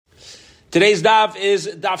Today's daf is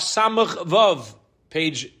daf Samach Vav,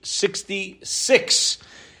 page 66.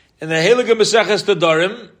 In the Heilige Maseches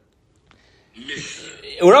Nedarim,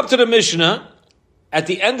 we're up to the Mishnah at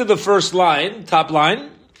the end of the first line, top line,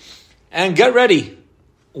 and get ready.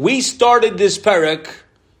 We started this perek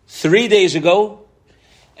 3 days ago,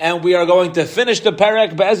 and we are going to finish the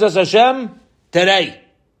perek Be'ezras Hashem today.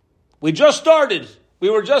 We just started. We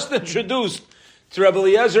were just introduced to Rabbi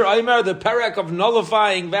Eliezer Aimer, the perek of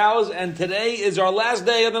nullifying vows, and today is our last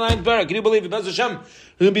day of the ninth perek. Can you believe it? Be'ezras Hashem,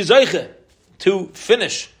 we're going to be zeiche to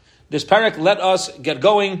finish this perek. Let us get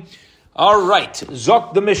going. All right,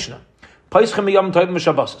 Zok the Mishnah.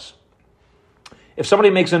 If somebody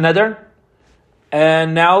makes a neder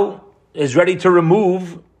and is ready to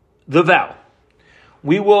remove the vow,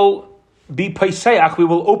 we will be paiseach, we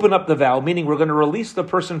will open up the vow, meaning we're going to release the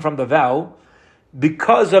person from the vow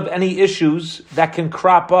because of any issues that can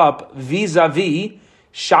crop up vis-a-vis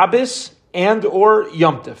Shabbos and or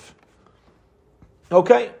Yom Tov.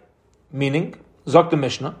 Okay? Meaning, Zok the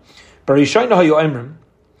Mishnah, Barishayna hayu emrim,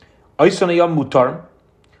 Oisana yom mutar,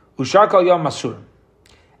 Usharkal yom masur.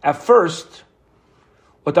 At first,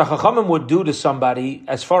 what the Chachamim would do to somebody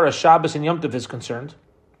as far as Shabbos and Yom Tov is concerned,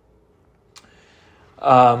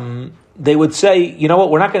 they would say, you know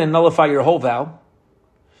what, we're not going to nullify your whole vow.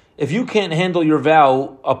 If you can't handle your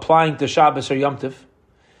vow applying to Shabbos or Yom Tov,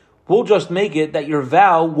 we'll just make it that your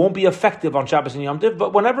vow won't be effective on Shabbos and Yom Tov,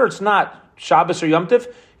 but whenever it's not Shabbos or Yom Tov,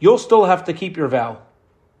 you'll still have to keep your vow.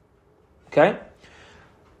 Okay?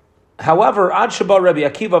 However, Ad Shaba Rabbi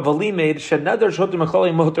Akiva Valimed Sheneder Shotim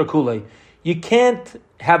Mechalei Muhtar Kulei. You can't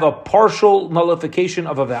have a partial nullification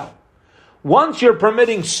of a vow. Once you're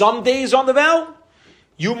permitting some days on the vow,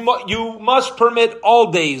 you must permit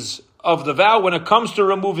all days of the vow. When it comes to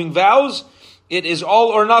removing vows, it is all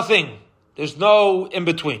or nothing. There's no in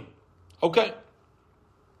between. Okay.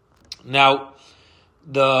 Now,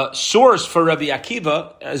 the source for Rabbi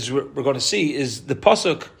Akiva, as we're going to see, is the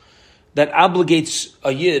pasuk that obligates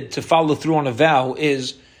a yid to follow through on a vow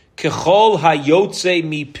is Kechol hayotze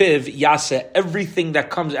mipiv yaseh. Everything that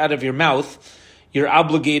comes out of your mouth, you're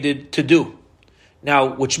obligated to do.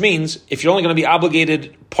 Now, which means if you're only going to be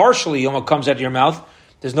obligated partially on what comes out of your mouth,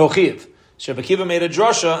 there's no chiyuv. So Rabbi Akiva made a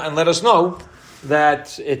drasha and let us know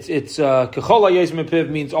that it's Kechol hayotze mipiv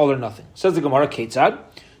means all or nothing. Says the Gemara, Ketzad.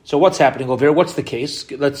 So what's happening over here? What's the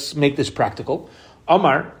case? Let's make this practical.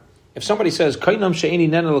 Amar, if somebody says, Kainam she'eni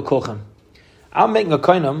nena l'kolchem, I'm making a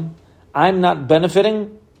kainam, I'm not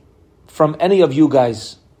benefiting from any of you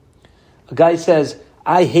guys. A guy says,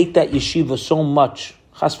 I hate that yeshiva so much,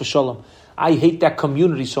 chas v'sholom. I hate that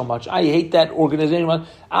community so much. I hate that organization.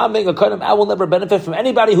 I'm making a kainam, I will never benefit from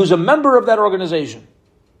anybody who's a member of that organization.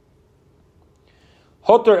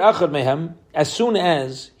 Hoter echad mehem, as soon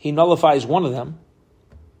as he nullifies one of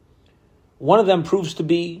them proves to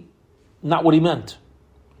be not what he meant.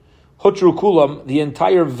 Hotru kulam, the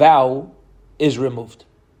entire vow is removed.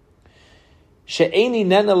 She'eni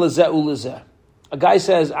nena lezeh ulezeh. A guy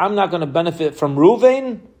says, I'm not going to benefit from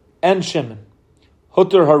Ruvain and Shimon.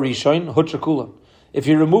 Hoter harishain, hoter kulam. If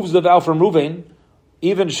he removes the vow from Ruvain,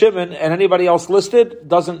 even Shimon and anybody else listed,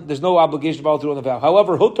 there's no obligation to follow through on the vow.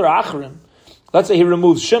 However, hoter achrim, let's say he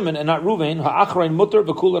removes Shimon and not Ruvain, ha'achrain mutter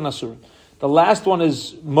v'kula nasur. The last one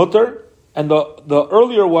is mutter, and the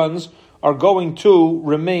earlier ones are going to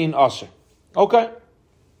remain aser. Okay.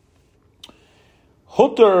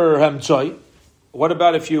 Huter hemtzoi. What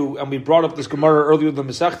about if and we brought up this Gemara earlier in the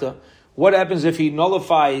Masechta, what happens if he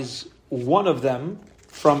nullifies one of them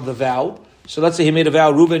from the vow? So let's say he made a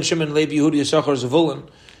vow, Reuven, Shimon, Levi, Yehuda, Yisachar, Zevulun.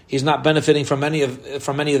 He's not benefiting from any of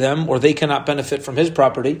them, or they cannot benefit from his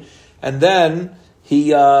property. And then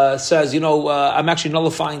he says, I'm actually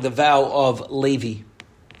nullifying the vow of Levi.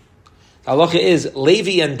 Halacha is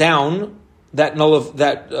Levi and down that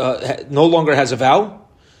no longer has a vow,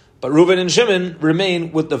 but Reuven and Shimon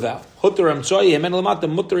remain with the vow.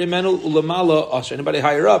 Anybody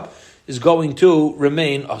higher up is going to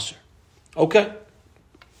remain aser. Okay.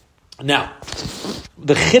 Now,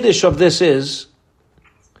 the chiddush of this is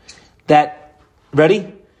that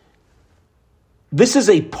ready. This is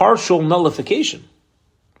a partial nullification.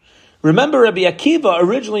 Remember, Rabbi Akiva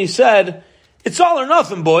originally said, "It's all or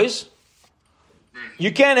nothing, boys.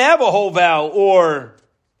 You can't have a whole vow or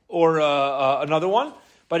another one."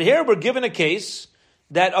 But here we're given a case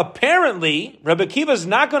that apparently Rabbi Akiva is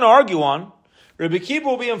not going to argue on. Rabbi Akiva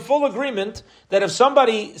will be in full agreement that if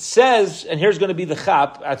somebody says, and here's going to be the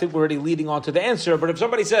chap, I think we're already leading on to the answer, but if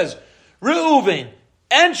somebody says, Reuven,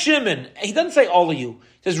 and Shimon. He doesn't say all of you.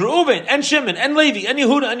 He says Reuven and Shimon and Levi and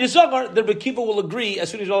Yehuda and Yisachar. The Rebbe Akiva will agree as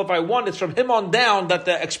soon as you nullify one, it's from him on down that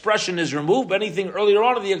the expression is removed. But anything earlier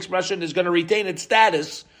on in the expression is going to retain its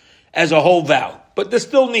status as a whole vow. But this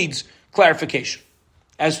still needs clarification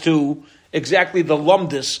as to exactly the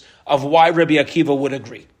lumdus of why Rebbe Akiva would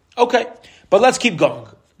agree. Okay, but let's keep going.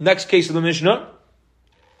 Next case of the Mishnah.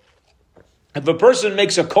 If a person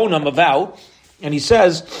makes a konam, a vow, and he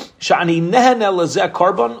says, Sha'ani nehene lezeh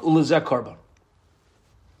karban ulezeh karban.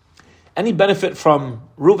 Any benefit from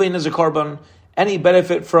Reuven is a karban, any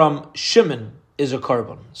benefit from Shimon is a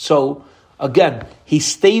karban. So, again, he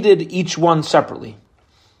stated each one separately.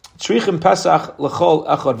 Tzrichim Pesach l'chol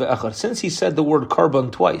echad ve'echad. Since he said the word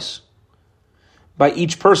karban twice, by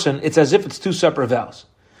each person, it's as if it's two separate vows.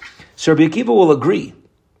 So Rabbi Akiva will agree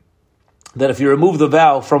that if you remove the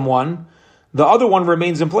vow from one, the other one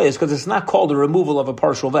remains in place because it's not called a removal of a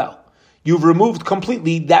partial vow. You've removed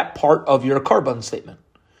completely that part of your karban statement.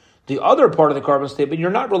 The other part of the karban statement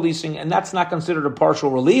you're not releasing, and that's not considered a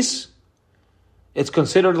partial release. It's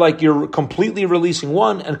considered like you're completely releasing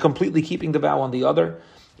one and completely keeping the vow on the other.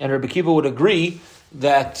 And Rabbi Akiva would agree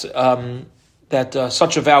that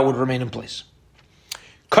such a vow would remain in place.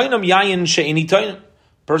 Kainam yayin she'eni tainam.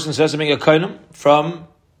 Person says to make a kainam from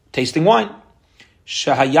tasting wine.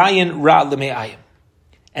 Shahayayin ra l'me'ayim.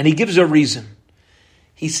 And he gives a reason.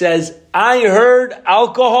 He says, I heard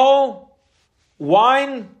alcohol,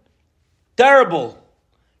 wine, terrible.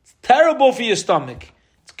 It's terrible for your stomach.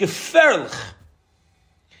 It's gefährlich.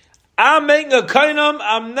 I'm making a kainam,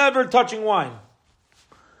 I'm never touching wine.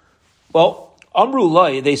 Well, Amru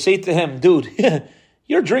Lai, they say to him, dude,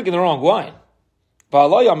 you're drinking the wrong wine.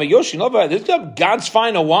 There's God's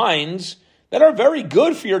fine of wines that are very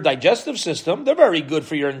good for your digestive system. They're very good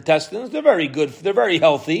for your intestines. They're very good. They're very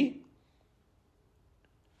healthy.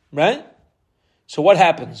 Right? So what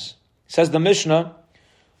happens? Says the Mishnah,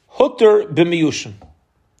 Hutter b'miyushin.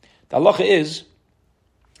 The halacha is,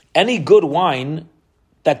 any good wine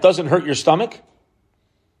that doesn't hurt your stomach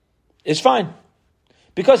is fine.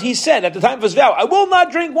 Because he said at the time of his vow, I will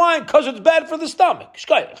not drink wine because it's bad for the stomach.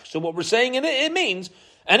 So what we're saying, it means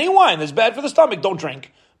any wine that's bad for the stomach, don't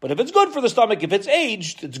drink. But if it's good for the stomach, if it's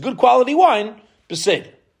aged, it's good quality wine, besid.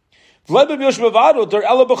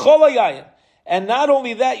 And not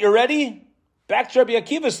only that, you're ready? Back to Rabbi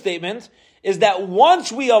Akiva's statement, is that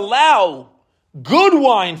once we allow good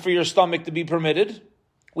wine for your stomach to be permitted,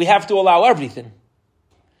 we have to allow everything.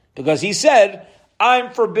 Because he said,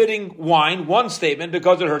 I'm forbidding wine, one statement,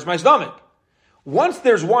 because it hurts my stomach. Once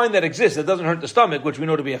there's wine that exists that doesn't hurt the stomach, which we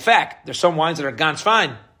know to be a fact, there's some wines that are ganz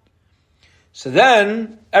fine. So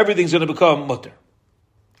then, everything's going to become mutter.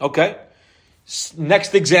 Okay?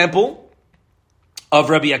 Next example of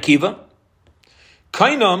Rabbi Akiva.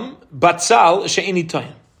 Kainam batzal she'eni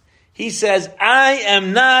toyim. He says, I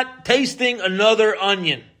am not tasting another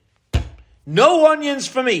onion. No onions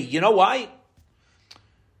for me. You know why?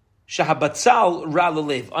 Shahabatzal ra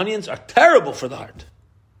lelev. Onions are terrible for the heart.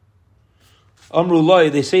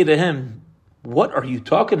 Amrullah, they say to him, what are you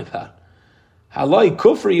talking about? Halai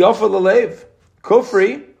kufri yofa lelev.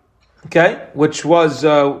 Kufri, okay, which was,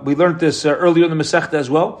 we learned this earlier in the Masechta as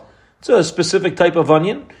well. It's a specific type of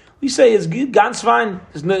onion. We say it's ganz fine.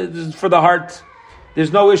 It's for the heart.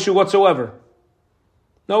 There's no issue whatsoever.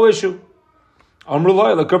 No issue.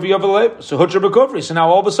 Amrullah, la kufri yofa lelev. So hutra b'kufri. So now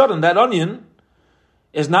all of a sudden that onion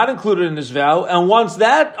is not included in his vow, and once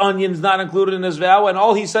that onion is not included in his vow, and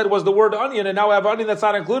all he said was the word onion, and now we have onion that's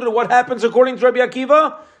not included, what happens according to Rabbi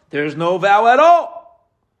Akiva? There's no vow at all.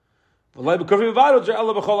 This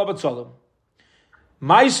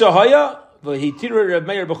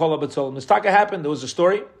taka happened, there was a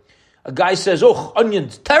story. A guy says, oh,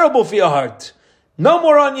 onions, terrible for your heart. No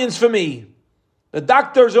more onions for me. The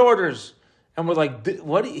doctor's orders. And we're like,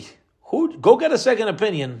 what? Who? Go get a second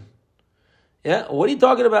opinion. Yeah, what are you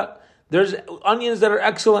talking about? There's onions that are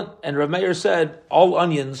excellent, and Rav Meir said all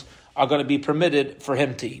onions are going to be permitted for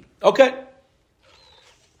him to eat. Okay.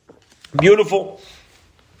 Beautiful.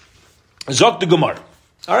 Zok the Gemara.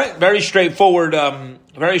 All right, very straightforward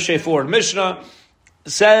Mishnah.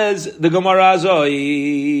 Says the Gemara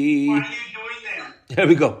Zoi. What are you doing there? Here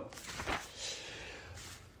we go.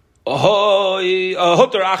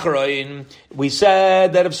 We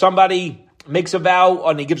said that if somebody makes a vow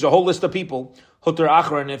and he gives a whole list of people, Hutter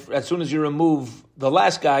Achra, and if as soon as you remove the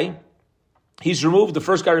last guy, he's removed, the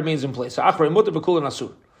first guy remains in place. Achra Mutter B'Kul and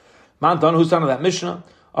Asur. Mantan, who's done that Mishnah?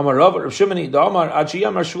 Amar Rav Shimoni, the Amar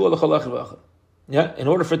Achiyam Shvua L'Chalach V'Achar. Yeah, in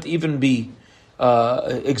order for it to even be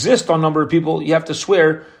exist on number of people, you have to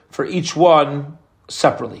swear for each one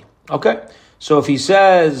separately. Okay, so if he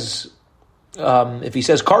says if he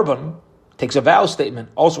says carbon, takes a vow statement.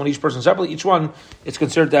 Also, when each person separately, each one is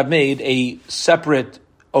considered to have made a separate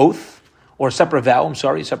oath or a separate vow. A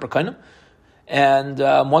separate kainam. And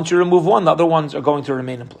once you remove one, the other ones are going to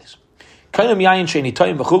remain in place. Kainam yayin sheini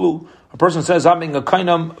tayim v'chulu. A person says, I'm being a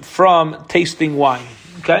kainam from tasting wine.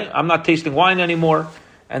 Okay, I'm not tasting wine anymore.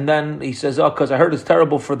 And then he says, because I heard it's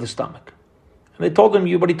terrible for the stomach. And they told him,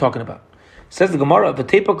 what are you talking about? Says the Gemara,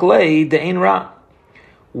 v'tepak lei de'ein ra.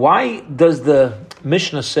 Why does the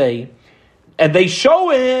Mishnah say, and they show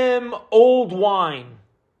him old wine?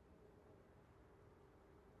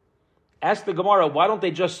 Ask the Gemara, why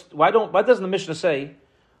doesn't the Mishnah say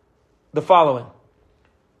the following?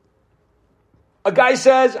 A guy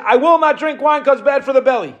says, I will not drink wine because it's bad for the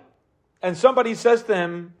belly. And somebody says to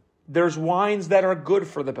him, there's wines that are good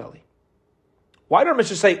for the belly. Why don't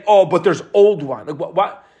Mishnah say, but there's old wine?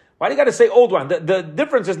 Why do you got to say old wine? The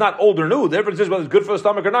difference is not old or new. The difference is whether it's good for the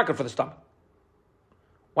stomach or not good for the stomach.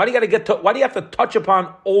 Why do you have to touch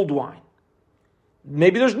upon old wine?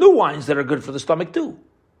 Maybe there's new wines that are good for the stomach too.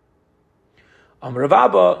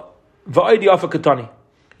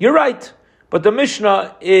 You're right, but the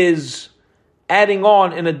Mishnah is adding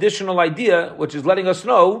on an additional idea, which is letting us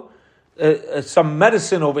know some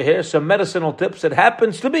medicine over here, some medicinal tips. That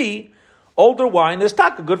happens to be older wine is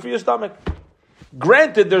taka, good for your stomach.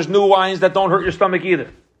 Granted, there's new wines that don't hurt your stomach either.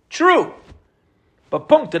 True. But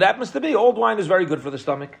it happens to be old wine is very good for the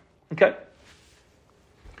stomach. Okay.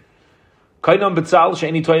 Kainam betzal,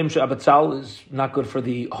 she'eni toyim she'abetzal is not good for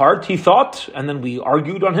the heart, he thought, and then we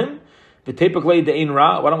argued on him. V'tepak lei de'ein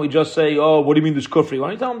ra. Why don't we just say, what do you mean there's kufri? Why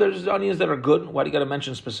don't you tell him there's onions that are good? Why do you got to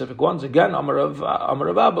mention specific ones? Again, Amar Rav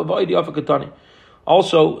Abba v'aydi afa katani.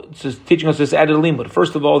 Also, it's teaching us this added limud.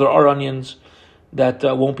 First of all, there are onions that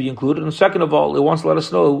won't be included, and second of all, it wants to let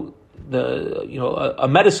us know a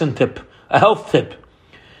medicine tip, a health tip,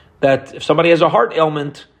 that if somebody has a heart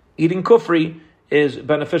ailment, eating kufri is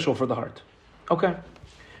beneficial for the heart. Okay,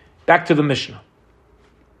 back to the Mishnah.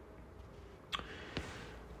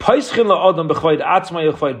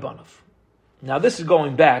 Now this is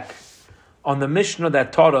going back on the Mishnah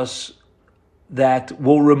that taught us that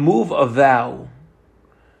we'll remove a vow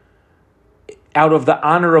out of the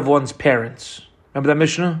honor of one's parents. Remember that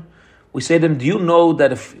Mishnah? We say to them, do you know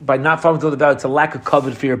that if by not following through the vow, it's a lack of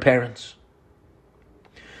kavod for your parents?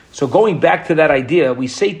 So going back to that idea, we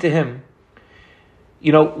say to him,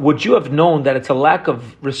 would you have known that it's a lack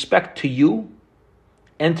of respect to you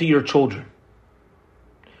and to your children?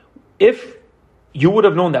 If you would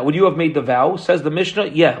have known that, would you have made the vow? Says the Mishnah,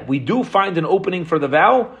 yeah, we do find an opening for the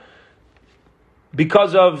vow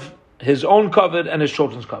because of his own kavod and his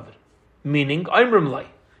children's kavod. Meaning, Imrim Lai.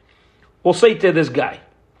 We'll say to this guy,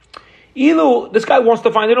 this guy wants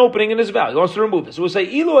to find an opening in his vow. He wants to remove this. So we'll say,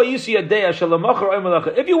 if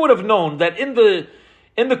you would have known that in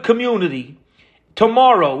the community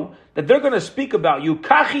tomorrow that they're going to speak about you,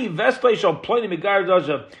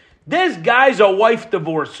 this guy's a wife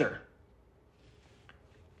divorcer.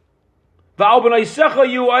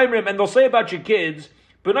 And they'll say about your kids,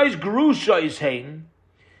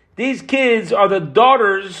 these kids are the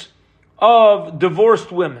daughters of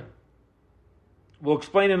divorced women. We'll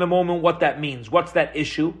explain in a moment what that means. What's that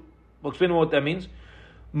issue? We'll explain what that means.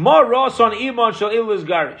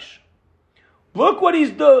 Look what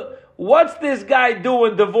he's doing. What's this guy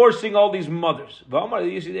doing divorcing all these mothers?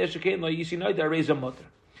 I raise a mother.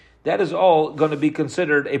 That is all going to be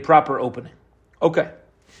considered a proper opening. Okay.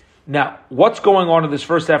 Now, what's going on in this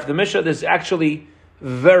first half of the Mishnah? This is actually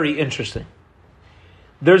very interesting.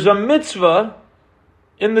 There's a mitzvah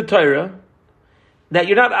in the Torah that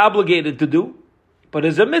you're not obligated to do, but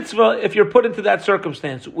is a mitzvah if you're put into that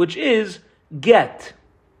circumstance, which is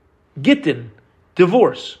gittin,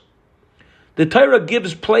 divorce. The Torah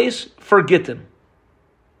gives place for gittin.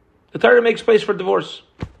 The Torah makes place for divorce.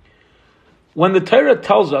 When the Torah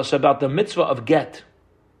tells us about the mitzvah of get,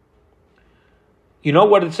 you know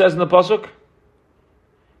what it says in the pasuk?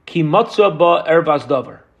 Ki matzah ba ervas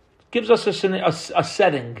davar. Gives us a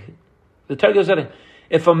setting. The Torah gives a setting.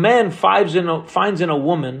 If a man finds in a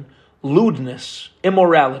woman lewdness,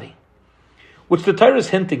 immorality, which the Torah is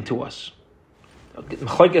hinting to us. There's a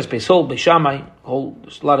lot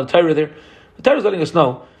of Torah there. The Torah is letting us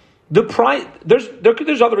know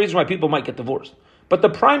there's other reasons why people might get divorced, but the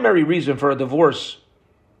primary reason for a divorce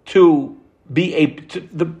for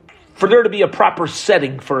there to be a proper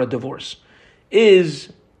setting for a divorce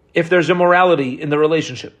is if there's immorality in the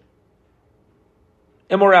relationship.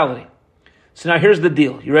 Immorality. So now here's the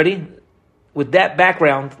deal. You ready? With that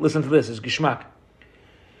background, listen to this. It's Gishmak.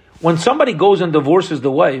 When somebody goes and divorces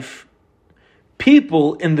the wife,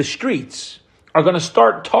 people in the streets are going to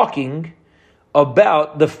start talking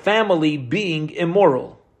about the family being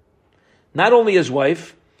immoral. Not only his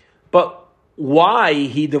wife, but why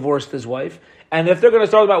he divorced his wife. And if they're going to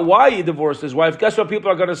start about why he divorced his wife, guess what people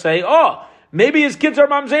are going to say? Oh, maybe his kids are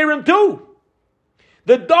mamzerim too.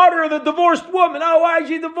 The daughter of the divorced woman. Oh, why is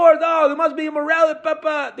she divorced? Oh, there must be immorality.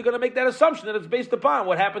 Papa. They're going to make that assumption that it's based upon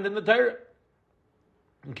what happened in the Torah.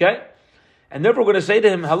 Okay? And therefore we're going to say to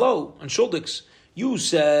him, hello, and Shuldix, you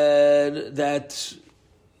said that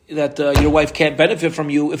your wife can't benefit from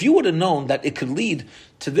you. If you would have known that it could lead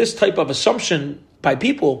to this type of assumption by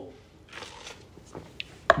people,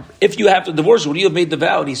 if you have to divorce, would you have made the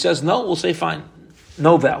vow? And he says, no, we'll say fine.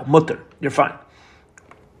 No vow, mutter, you're fine.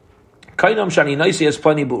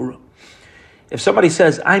 If somebody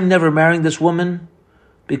says, I'm never marrying this woman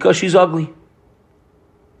because she's ugly,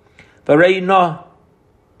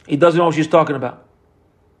 he doesn't know what she's talking about.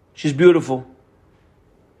 She's beautiful.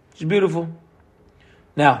 She's beautiful.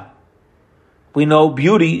 Now, we know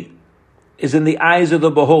beauty is in the eyes of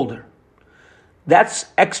the beholder. That's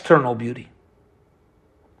external beauty.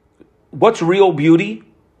 What's real beauty?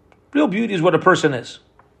 Real beauty is what a person is.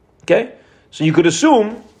 Okay? So you could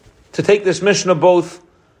assume to take this Mishnah both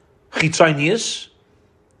chitzonius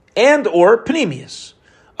and or pnimius.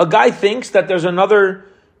 A guy thinks that there's another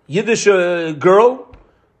Yiddish girl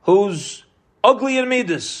who's ugly in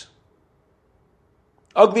midas.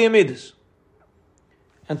 Ugly in midas.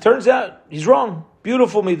 And turns out he's wrong.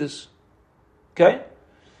 Beautiful midas. Okay?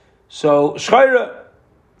 So Shchaira,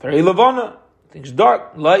 very levana, thinks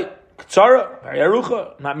dark, light, Katsara, very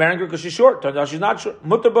arucha, not marrying her because she's short. Turns out she's not short.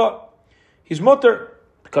 Mutterba, he's mutter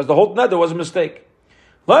because the whole nether was a mistake.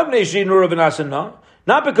 Not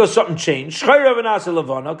because something changed. Shchaira v'nasa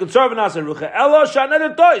levana, Katsara v'nasa arucha. Ella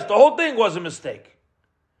shaneder tois. The whole thing was a mistake,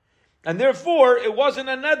 and therefore it wasn't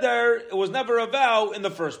a neder. It was never a vow in the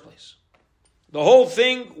first place. The whole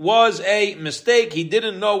thing was a mistake. He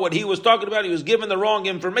didn't know what he was talking about. He was given the wrong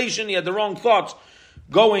information. He had the wrong thoughts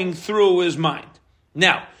going through his mind.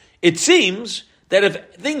 Now, it seems that if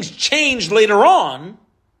things changed later on,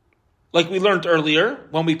 like we learned earlier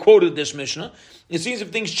when we quoted this Mishnah, it seems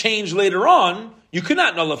if things changed later on, you could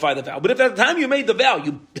not nullify the vow. But if at the time you made the vow,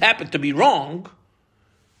 you happened to be wrong,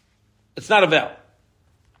 it's not a vow.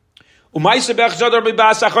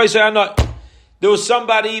 There was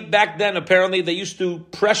somebody back then, apparently, they used to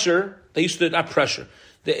not pressure.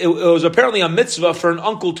 It was apparently a mitzvah for an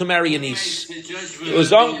uncle to marry a niece. It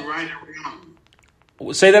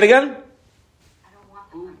was say that again?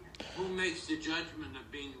 Who makes the judgment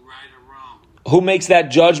of being right or wrong? Who makes that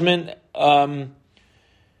judgment?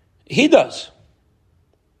 He does.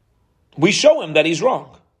 We show him that he's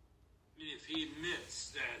wrong. If he admits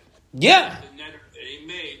that, yeah, the net that he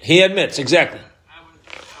made, he admits exactly. I was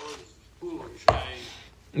foolish.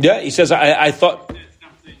 Yeah, he says, I thought. I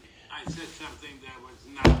said something that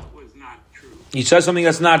was not true. He says something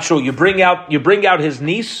that's not true. You bring out his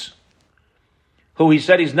niece, who he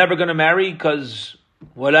said he's never going to marry because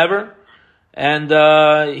whatever, and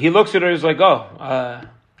he looks at her. He's like, "Oh,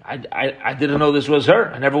 I didn't know this was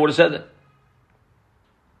her. I never would have said that."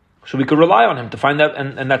 So we could rely on him to find out,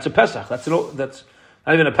 and that's a Pesach. That's not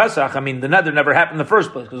even a Pesach. I mean, the nether never happened in the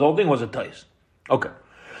first place because the whole thing was a tais. Okay.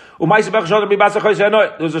 There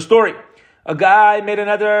was a story. A guy made a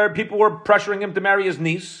nether. People were pressuring him to marry his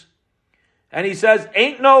niece, and he says,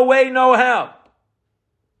 "Ain't no way, no how,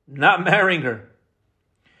 not marrying her."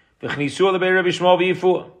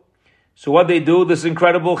 So what they do? This is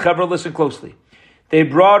incredible. Chevra, listen closely. They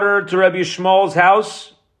brought her to Rabbi Yishmael's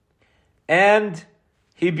house, and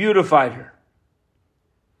he beautified her,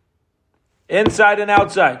 inside and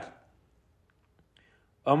outside.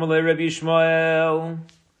 Amalei Rabbi Yishmael,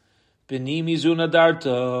 B'ni mizuna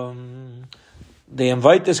dartam. They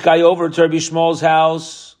invite this guy over to Rabbi Yishmael's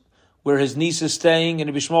house, where his niece is staying, and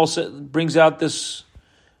Rabbi Yishmael brings out this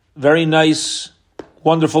very nice,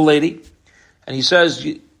 wonderful lady, and he says,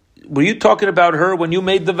 "Were you talking about her when you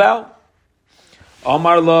made the vow?"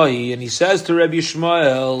 Amar Lahi, and he says to Rabbi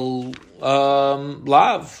Yishmael,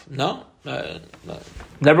 "Lav, no,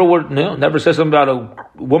 never said something about a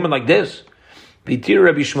woman like this." B'tir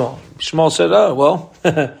Rabbi Yishmael. Yishmael said, "Oh well,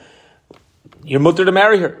 you're mutter to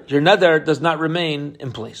marry her. Your neder does not remain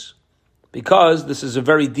in place because this is a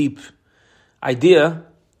very deep idea.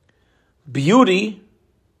 Beauty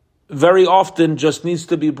very often just needs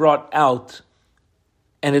to be brought out,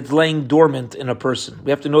 and it's laying dormant in a person.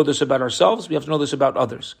 We have to know this about ourselves. We have to know this about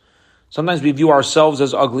others. Sometimes we view ourselves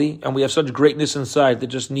as ugly, and we have such greatness inside that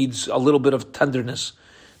just needs a little bit of tenderness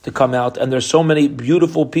to come out. And there's so many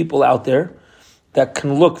beautiful people out there that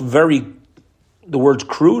can look the word's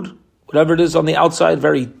crude, whatever it is on the outside,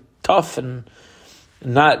 very tough and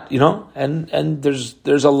Not, and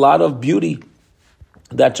there's a lot of beauty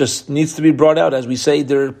that just needs to be brought out. As we say,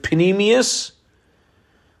 their panemius,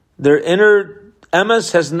 their inner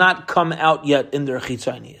emes has not come out yet in their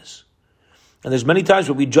chitzonius. And there's many times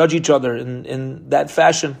where we judge each other in that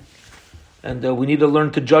fashion. And we need to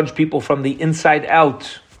learn to judge people from the inside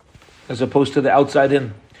out as opposed to the outside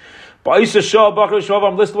in. Listen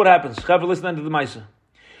to what happens. Listen to the Maisa.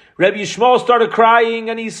 Rabbi Yishmael started crying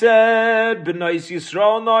and he said, B'nais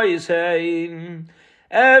Yisrael nois,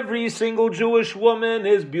 every single Jewish woman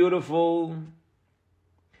is beautiful.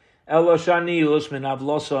 There's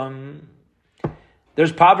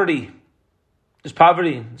poverty. There's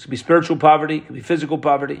poverty. It could be spiritual poverty. It could be physical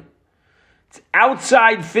poverty. It's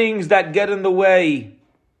outside things that get in the way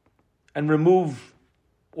and remove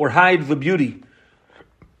or hide the beauty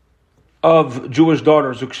of Jewish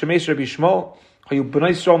daughters. Rabbi Yishmael,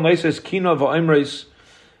 B'nai Yisrael noises kina v'oimreis,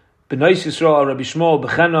 B'nai Yisrael Rabbi Yishmael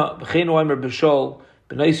b'chenu oimer b'shol,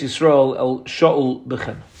 B'nai Yisrael el Shaul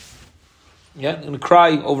b'chenu. Yeah, and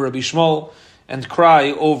cry over Rabbi Yishmael and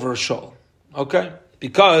cry over Shaul. Okay,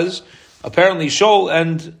 because apparently Shaul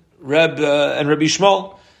and Rabbi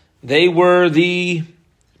Yishmael, they were the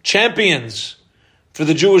champions for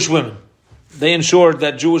the Jewish women. They ensured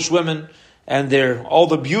that Jewish women and all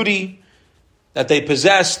the beauty that they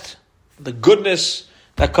possessed, the goodness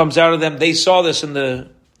that comes out of them, they saw this in the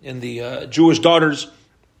Jewish daughters,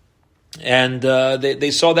 and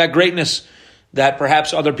they saw that greatness that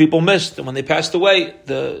perhaps other people missed. And when they passed away,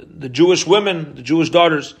 the Jewish women, the Jewish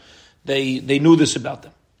daughters, they knew this about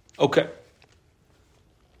them. Okay.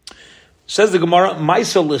 Says the Gemara,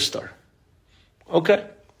 Maisa Listar. Okay.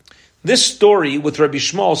 This story with Rabbi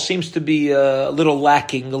Yishmael seems to be a little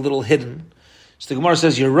lacking, a little hidden. So the Gemara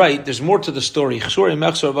says, you're right, there's more to the story. Rabbi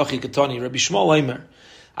Yishmael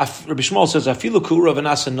says,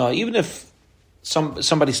 even if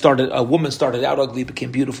a woman started out ugly,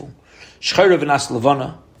 became beautiful.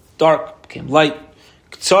 Dark, became light.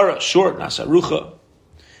 Short, nasa rucha.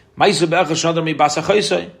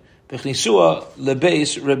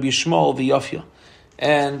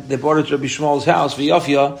 And they brought her to Rabbi Yishmael's house,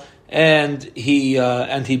 V'yafya, and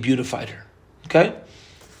he beautified her. Okay?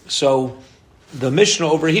 So the Mishnah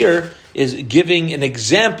over here is giving an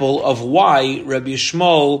example of why Rabbi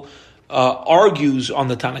Yishmael argues on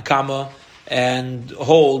the Tanakama and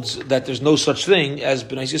holds that there's no such thing as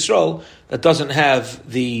B'nai Yisrael that doesn't have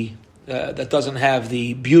the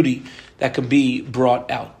beauty that can be brought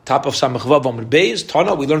out. Top of Samach Vav Amud Beis,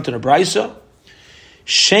 Tana, we learned in a Braisa,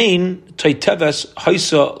 Shein Taiteves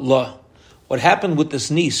Haisa La. What happened with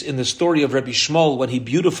this niece in the story of Rabbi Yishmael when he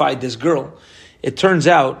beautified this girl? It turns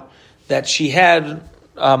out that she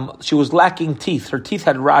was lacking teeth. Her teeth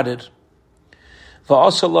had rotted.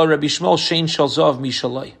 Va'asala Rabbi Yishmael Shein Shalzav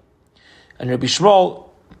Mishalai. And Rabbi Yishmael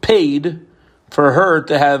paid for her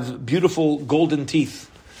to have beautiful golden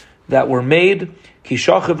teeth that were made.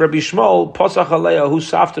 Kishachav Rabbi Yishmael Pasach Aleya Hu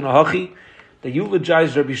Saftan Ahachi. They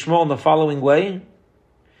eulogized Rabbi Yishmael in the following way: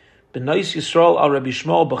 B'nais Yisrael al Rabbi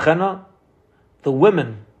Yishmael b'chena. The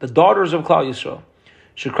women, the daughters of Klal Yisrael,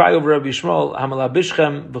 should cry over Rabbi Yishmael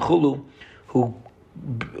Hamalabishchem v'chulu, who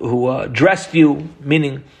dressed you,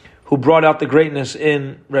 meaning who brought out the greatness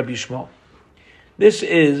in Rabbi Yishmael. This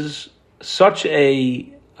is such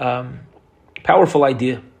a powerful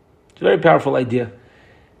idea. It's a very powerful idea.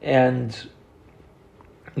 And,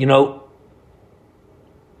 we're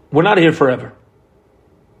not here forever.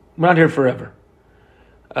 We're not here forever.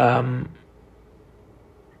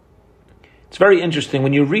 It's very interesting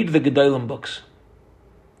when you read the Gedolim books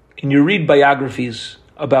and you read biographies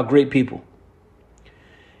about great people.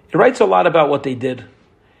 It writes a lot about what they did.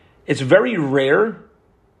 It's very rare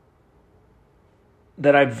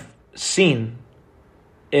that I've seen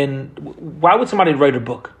why would somebody write a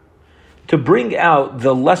book? To bring out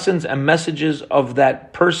the lessons and messages of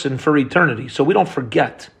that person for eternity, so we don't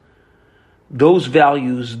forget those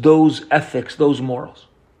values, those ethics, those morals.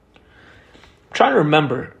 I'm trying to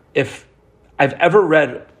remember if I've ever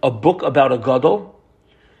read a book about a gadol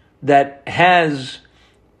that has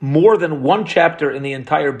more than one chapter in the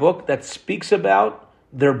entire book that speaks about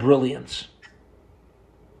their brilliance.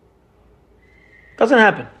 Doesn't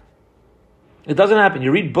happen. It doesn't happen.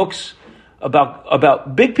 You read books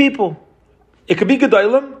about big people. It could be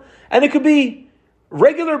gedolim, and it could be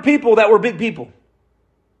regular people that were big people.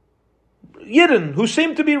 Yidden, who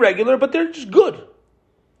seem to be regular, but they're just good.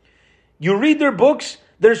 You read their books,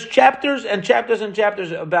 there's chapters and chapters and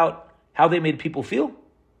chapters about how they made people feel,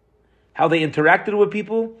 how they interacted with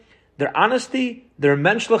people, their honesty, their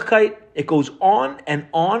menschlichkeit. It goes on and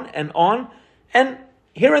on and on. And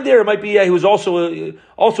here and there, it might be he was also a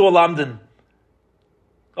lamdan.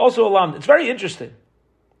 Also alarmed. It's very interesting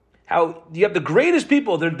how you have the greatest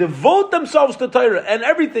people, they devote themselves to Torah and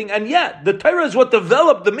everything, and yet the Torah is what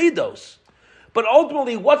developed the midos. But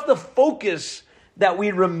ultimately, what's the focus that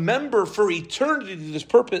we remember for eternity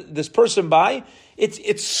this person by?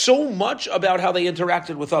 It's so much about how they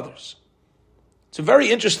interacted with others. It's a very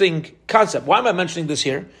interesting concept. Why am I mentioning this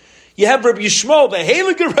here? You have Rabbi Yishmael, the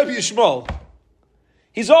Heilige Rabbi Yishmael.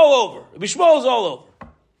 He's all over. Rabbi Yishmael is all over.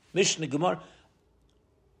 Mishnah Gemara.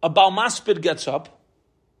 A Baal Maspid gets up,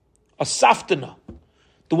 a Saftana,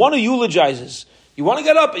 the one who eulogizes. You want to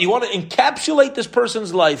get up, you want to encapsulate this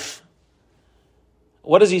person's life.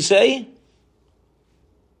 What does he say?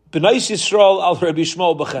 B'nai Yisrael al Rabbi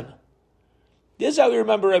Yishmael b'chena. This is how we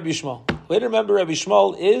remember Rabbi Yishmael. The way to remember Rabbi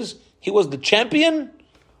Yishmael is he was the champion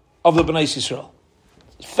of the B'nai Yisrael.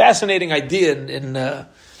 It's a fascinating idea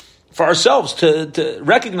for ourselves to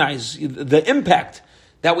recognize the impact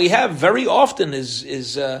that we have very often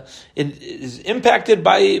is impacted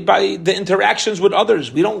by the interactions with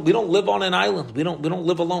others. We don't live on an island. We don't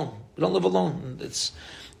live alone. We don't live alone. It's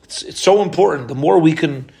so important. The more we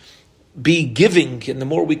can be giving, and the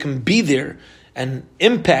more we can be there and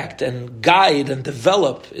impact and guide and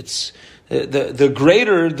develop, it's the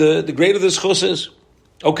greater the schus is.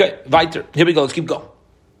 Okay, weiter. Here we go. Let's keep going.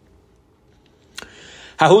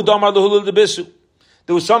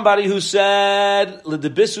 There was somebody who said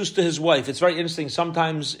l'debisus to his wife. It's very interesting.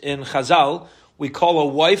 Sometimes in Chazal, we call a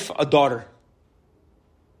wife a daughter.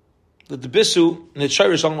 L'debisu, in the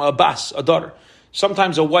Shirish, a bas, a daughter.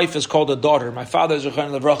 Sometimes a wife is called a daughter. My father,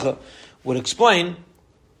 Zechariah Levracha, would explain,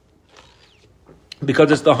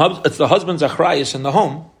 because it's the husband's achrayus in the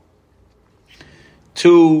home,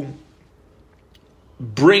 to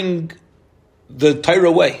bring the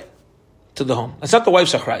Torah way to the home. It's not the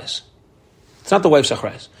wife's achrayus. It's not the wife's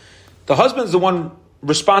achrayus. The husband's the one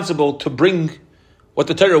responsible to bring what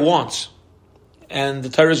the Torah wants and the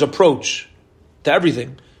Torah's approach to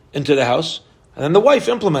everything into the house, and then the wife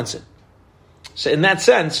implements it. So in that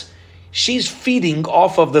sense, she's feeding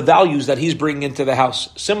off of the values that he's bringing into the house,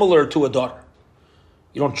 similar to a daughter.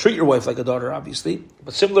 You don't treat your wife like a daughter, obviously,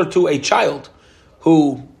 but similar to a child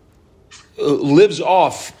who lives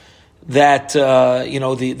off that,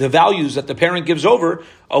 the values that the parent gives over.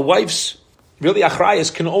 A wife's really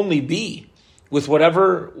achrayus can only be with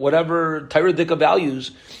whatever Torah dika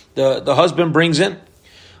values the husband brings in.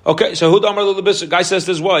 Okay, so the guy says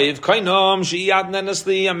to his wife,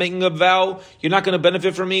 I'm making a vow, you're not going to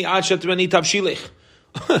benefit from me. I'm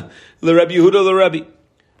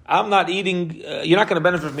not eating, you're not going to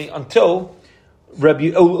benefit from me until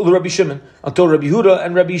Rabbi Shimon, until Rabbi Yehuda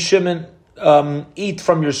and Rabbi Shimon eat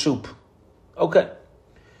from your soup. Okay.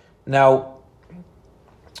 Now,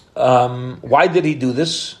 why did he do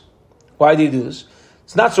this?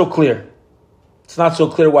 It's not so clear. It's not so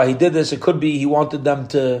clear why he did this. It could be he wanted them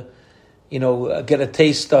to, get a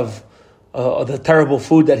taste of the terrible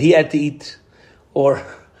food that he had to eat, or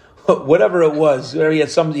whatever it was. Where he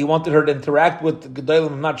wanted her to interact with the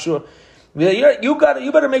Gedalim. I'm not sure. You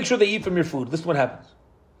better make sure they eat from your food. This is what happens.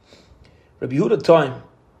 Rabbi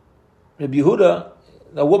Yehuda,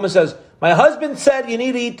 the woman says, my husband said you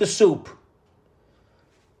need to eat the soup.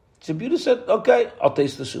 Rabbi Yehuda said, okay, I'll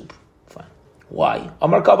taste the soup. Fine. Why?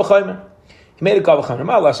 Amar Kabachaymer. He made a Kabachaymer.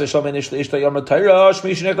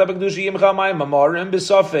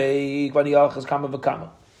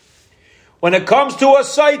 When it comes to a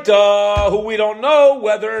Saita, who we don't know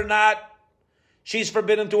whether or not she's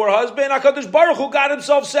forbidden to her husband, HaKadosh Baruch Hu, God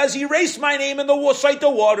himself says, he erased my name in the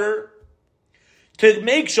Saita water to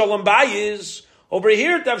make Shalom Bayis. Over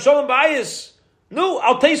here, to have Shalom Bayis, no,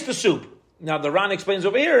 I'll taste the soup. Now the Ran explains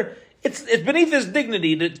over here, it's beneath his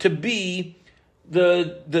dignity to be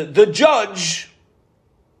the judge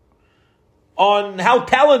on how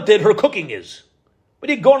talented her cooking is. What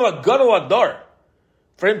are you going to a gadol adar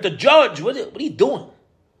for him to judge? What are you doing?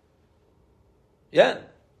 Yeah,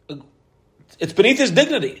 it's beneath his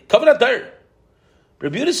dignity. Kavanah Torah.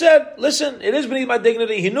 Rabbi Yehuda said, listen, it is beneath my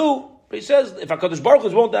dignity. He knew, but he says, if HaKadosh Baruch Hu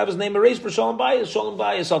won't have his name erased for Shalom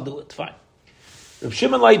Bayis, I'll do it. Fine. Rav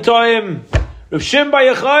Shimon Laitoim, Rav Shimon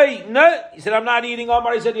Bayachai, no. He said, I'm not eating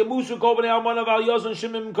Amar. He said, Yamusu Kobane Almanav Al Yozon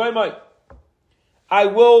Shimon Koimai. I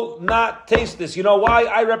will not taste this. You know why?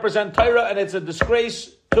 I represent Torah, and it's a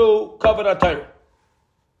disgrace to Kavanah Torah.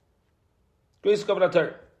 Disgrace to Kavanah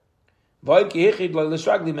Torah.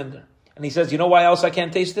 And he says, you know why else I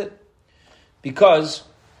can't taste it? Because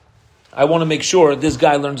I want to make sure this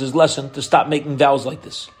guy learns his lesson to stop making vows like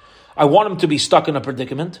this. I want him to be stuck in a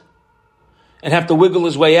predicament and have to wiggle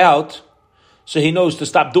his way out so he knows to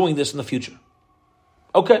stop doing this in the future.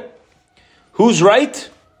 Okay. Who's right?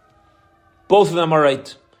 Both of them are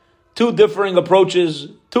right. two differing approaches,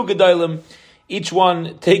 two gedalim, each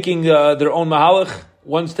one taking their own mahalach.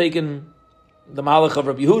 One's taking the mahalach of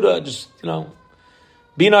Rabbi Yehuda, just,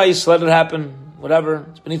 be nice, let it happen, whatever.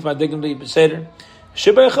 It's beneath my dignity, beseder.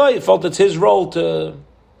 Sheba Yochai felt it's his role to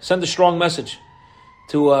send a strong message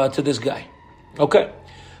to this guy. Okay.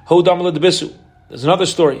 There's another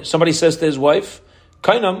story. Somebody says to his wife,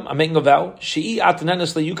 Kainam, I'm making a vow, She'i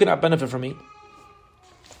atanenesli, you cannot benefit from me.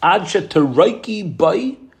 Ad she'taraiki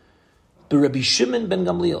bai b'Rabbi Shimon ben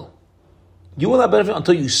Gamliel. You will not benefit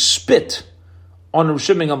until you spit on Rabbi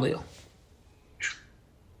Shimon ben Gamliel.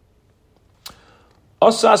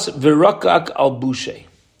 Osas v'rakak al bushe.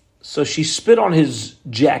 So she spit on his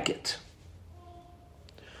jacket.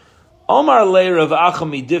 Omar le Rav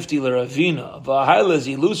Achami difti le Ravina v'ahayla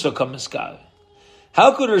zilusa kamiskav.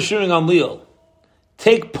 How could Rabbi Shimon ben Gamliel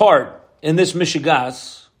take part in this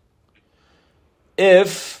mishigas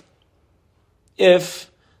if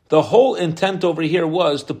the whole intent over here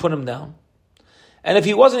was to put him down? And if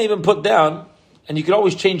he wasn't even put down, and you could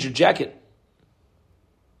always change your jacket.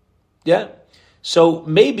 Yeah? So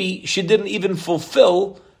maybe she didn't even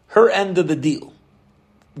fulfill her end of the deal.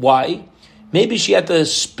 Why? Maybe she had to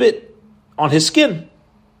spit on his skin,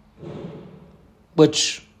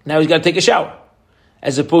 which now he's got to take a shower,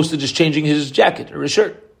 as opposed to just changing his jacket or his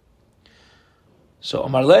shirt. So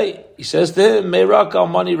Amar Lei, he says to him, Meirak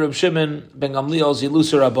al-mani Reb Shimon ben Gamliel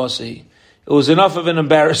zilusa rabasi. It was enough of an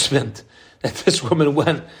embarrassment that this woman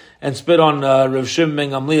went and spit on Reb Shimon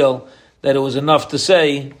ben Gamliel, that it was enough to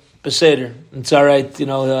say, Beseder, it's all right,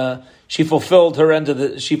 she fulfilled her end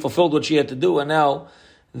of she fulfilled what she had to do, and now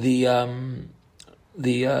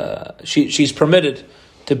she's permitted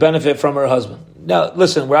to benefit from her husband. Now,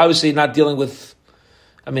 listen, we're obviously not dealing with,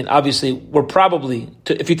 obviously, we're probably,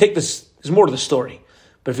 if you take this, there's more to the story,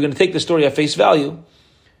 but if you're going to take the story at face value,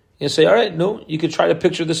 you say, all right, no, you could try to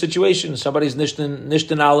picture the situation. Somebody's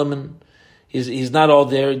nishtan alim, and he's not all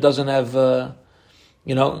there, he doesn't have,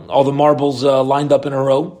 all the marbles lined up in a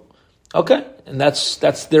row. Okay, and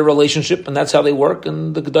that's their relationship, and that's how they work,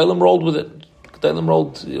 and the Gedalim rolled with it. Gedalim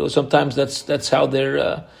rolled. Sometimes that's how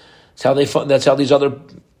they're, that's how these other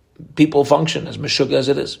people function, as meshugah as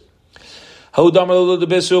it is. You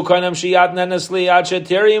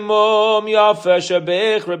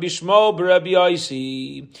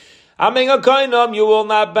will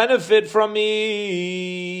not benefit from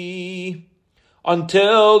me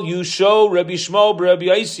until you show Rabbi Shmuel Rabbi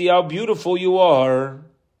Yaisi how beautiful you are.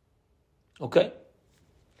 Okay.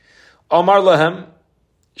 Omar lahem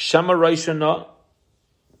shama raishana.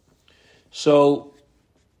 So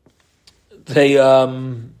they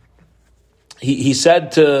he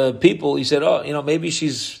said to people, he said, maybe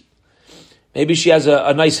she has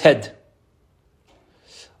a nice head.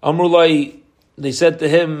 Amrulai, they said to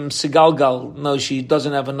him, Sigalgal, no, she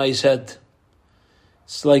doesn't have a nice head.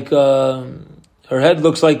 It's like her head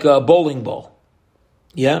looks like a bowling ball.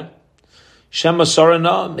 Yeah. Shema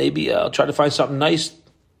Sarana, maybe I'll try to find something nice,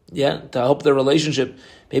 to help their relationship.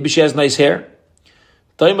 Maybe she has nice hair.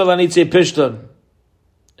 Taimalanitze Pishton,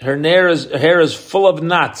 her hair is full of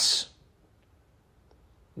knots.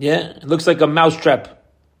 Yeah, it looks like a mousetrap.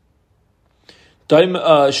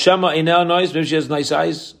 Shema Einel nice, maybe she has nice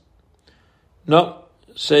eyes. No,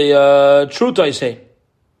 say truth I say.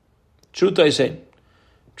 Truth I say.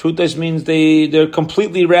 Truth I means they're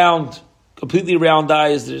completely round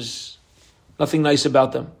eyes. There's nothing nice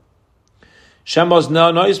about them. Shema's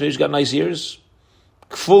now nice, maybe she's got nice ears.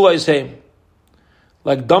 Kfula is him,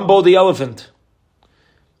 like Dumbo the elephant.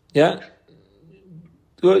 Yeah,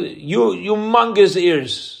 humongous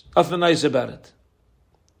ears. Nothing nice about it.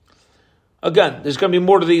 Again, there's going to be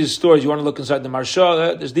more to these stories. You want to look inside the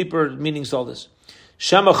Marsha. There's deeper meanings to all this.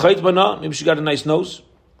 Shema Chaytbana, maybe she got a nice nose.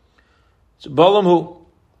 So Balaam who?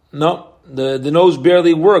 No, the nose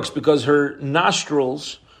barely works because her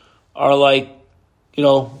nostrils are like, they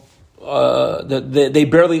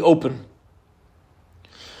barely open.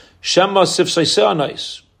 Shema Sifsaisa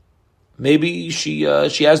nice. Maybe she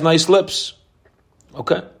has nice lips.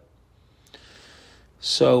 Okay.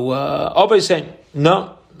 So Obay saying,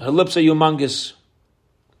 no, her lips are humongous.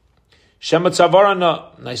 Shema Tzavara, no,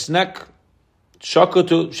 nice neck.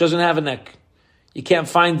 Shakutu, she doesn't have a neck. You can't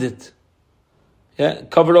find it. Yeah,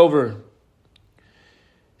 covered over.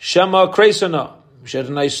 Shema Kreisana, she had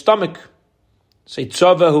a nice stomach. Say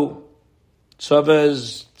Tzavahu. Tzava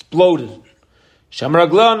is bloated. Shema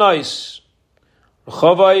Ragla, nice.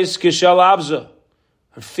 Rechava is Kishal Abza.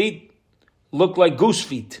 Her feet look like goose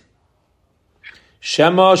feet.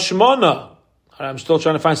 Shema Shmona. I'm still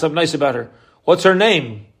trying to find something nice about her. What's her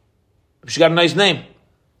name? She got a nice name.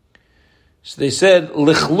 So they said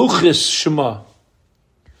Lichluchis Shema.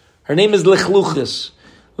 Her name is Lichluchis.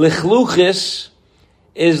 Lichluchis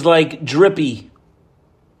is like drippy.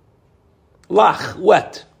 Lach,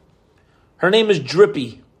 wet. Her name is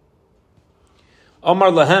Drippy.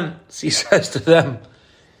 Omar Lahem, he says to them,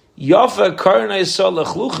 Yafa Karnai Sa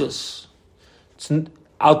Lichluchis.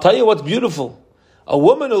 I'll tell you what's beautiful. A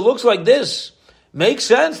woman who looks like this makes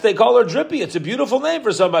sense. They call her Drippy. It's a beautiful name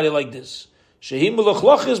for somebody like this. Shehim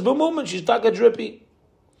Lichluchis b'mumen. She's taka Drippy.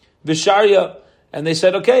 Visharya. And they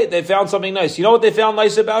said, okay, they found something nice. You know what they found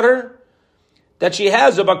nice about her? That she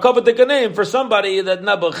has a bakavatika name for somebody that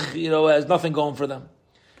Nebuch, has nothing going for them.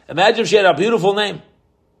 Imagine if she had a beautiful name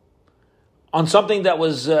on something that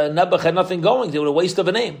was Nebuch had nothing going. They were a waste of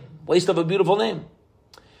a name, waste of a beautiful name.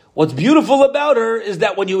 What's beautiful about her is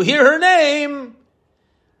that when you hear her name,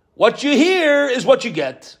 what you hear is what you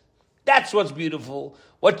get. That's what's beautiful.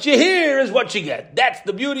 What you hear is what you get. That's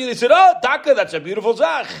the beauty. They said, oh, Taka, that's a beautiful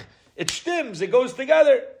zach. It stims, it goes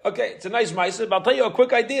together. Okay, it's a nice ma'aseh, but I'll tell you a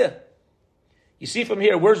quick idea. You see from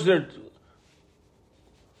here, where's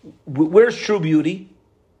true beauty?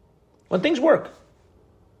 When things work.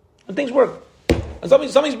 When things work. And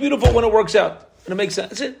something's beautiful when it works out. And it makes sense.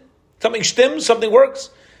 That's it. Something stims, something works.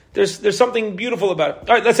 There's something beautiful about it.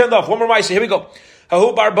 All right, let's end off. One more ma'aseh. Here we go.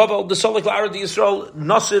 Hahu bar Bavel, the Solik La'arad Yisrael,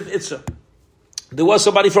 Nasiv Itza. There was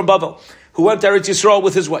somebody from Bavel who went to Eretz Yisrael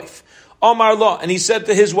with his wife. Omar Law, and he said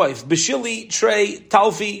to his wife, Beshili Trey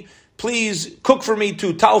Talfi, please cook for me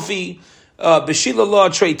 2 Talfi. Beshila Law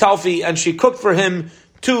Trey Talfi, and she cooked for him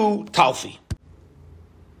 2 Talfi.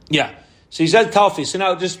 Yeah. So he said Talfi. So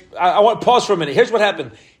now I want to pause for a minute. Here's what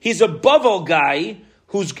happened. He's a Bavel guy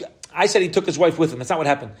I said he took his wife with him. That's not what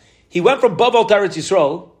happened. He went from Bavel to Eretz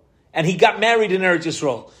Yisrael, and he got married in Eretz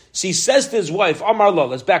Yisrael. So he says to his wife, Omar Law,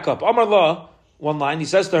 let's back up. Omar Law, one line, he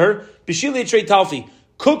says to her, Beshili Trey Talfi,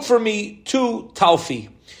 cook for me 2 Talfi.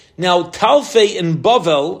 Now, Talfi in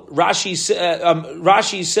Bavel,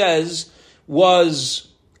 Rashi says, was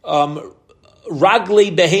Ragle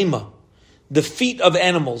Behema, the feet of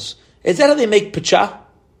animals. Is that how they make pacha?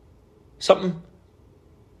 Something?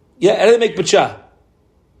 Yeah, how do they make pacha?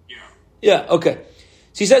 Yeah, okay.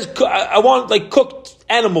 So he says, I want cooked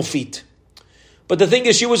animal feet. But the thing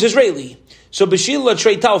is, she was Israeli. So Beshila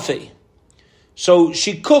Trey Talfi. So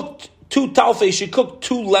she cooked 2 Talfi, she cooked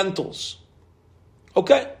 2 lentils.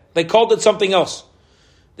 Okay? They called it something else.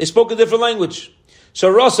 They spoke a different language.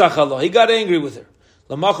 So Rosach, he got angry with her.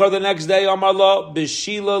 Lamachar, the next day, Amar La,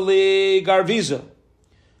 Beshila li Garviza.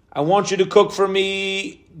 I want you to cook for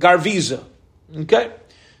me Garviza. Okay?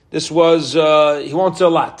 This was, he wants a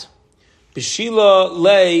lot. Beshila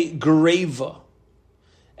le Greva.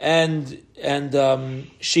 And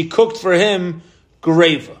she cooked for him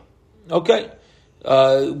Greva. Okay?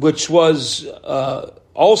 Which was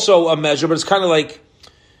also a measure, but it's kind of like,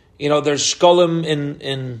 there's shkolim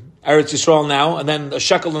in Eretz Yisrael now, and then a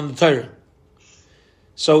shekel in the Torah.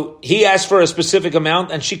 So he asked for a specific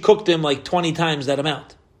amount, and she cooked him 20 times that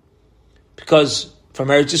amount. Because from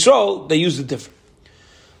Eretz Yisrael, they used it different.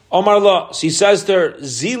 Omar La, so he says to her,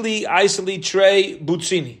 Zili Aisali Trey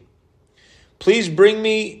Butzini. Please bring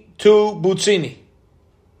me 2 Butzini.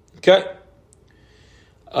 Okay?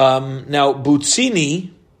 Now,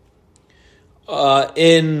 Butzini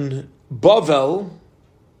in Bavel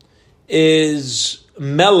is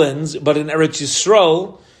melons, but in Eretz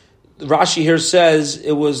Yisrael, Rashi here says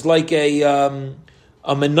it was like a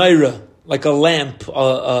menorah, like a lamp,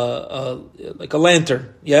 like a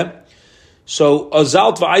lantern. Yeah. So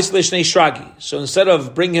azalt va'aisle shnei shragi. So instead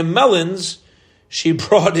of bring him melons, she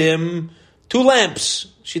brought him 2 lamps.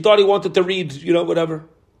 She thought he wanted to read, whatever.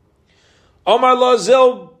 Omar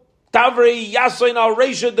Lazil Tavri Yasoin al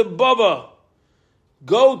Reisha de Bava.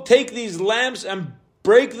 Go take these lamps and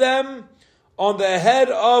break them on the head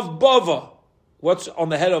of Bava. What's on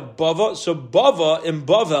the head of Bava? So Bava in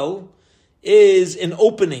Bavel is an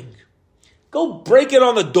opening. Go break it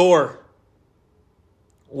on the door.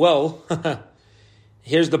 Well,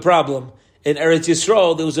 here's the problem. In Eretz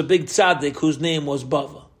Yisrael, there was a big tzaddik whose name was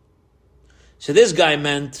Bava. So this guy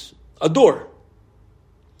meant a door.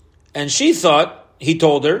 And she thought, he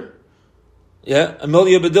told her,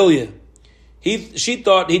 Amelia Bedelia. She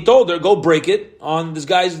thought, he told her, go break it on this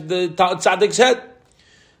guy's, the tzaddik's head.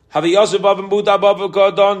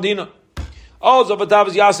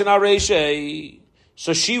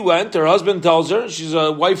 So she went, her husband tells her, she's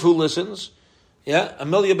a wife who listens.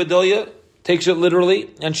 Amelia Bedelia takes it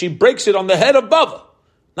literally, and she breaks it on the head of Bava.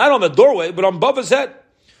 Not on the doorway, but on Bava's head.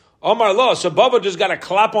 Omar Allah, so Bava just got a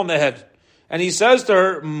clap on the head. And he says to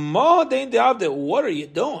her, Ma dein de'avde, what are you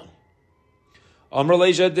doing? Omar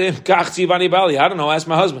Leisha de kach tzivani bali. I don't know, ask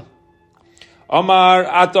my husband. Omar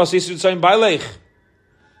atos isut soin bailech.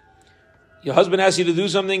 your husband asks you to do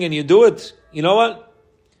something and you do it, you know what?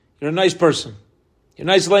 You're a nice person. You're a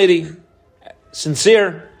nice lady.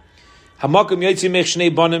 Sincere. Hamakim yaitzi mech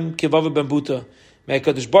shnei banim kivava ben buta. May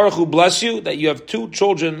HaKadosh Baruch Hu bless you that you have two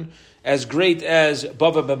children as great as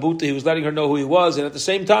Bava ben Buta. He was letting her know who he was, and at the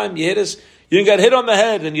same time, you didn't get hit on the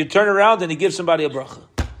head, and you turn around and you give somebody a bracha.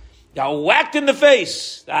 You got whacked in the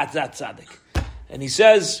face. That's tzaddik. And he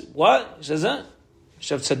says, what? He says, You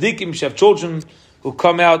should have tzaddikim, you should have children who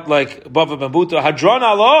come out like Bava ben Buta. Hadron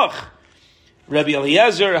Allah, Rabbi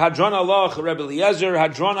Eliezer. Hadron Allah, Rabbi Eliezer.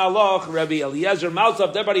 Hadron Allah, Rabbi Eliezer. Mouth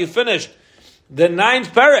up, everybody, you finished. The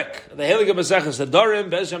 9th parak, the Heilige Maseches Nedarim,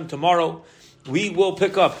 Bezem, tomorrow, we will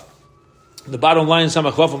pick up the bottom line in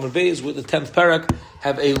Samach Vav Amud Beis with the 10th parak.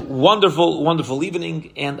 Have a wonderful, wonderful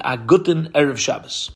evening and a guten Erev Shabbos.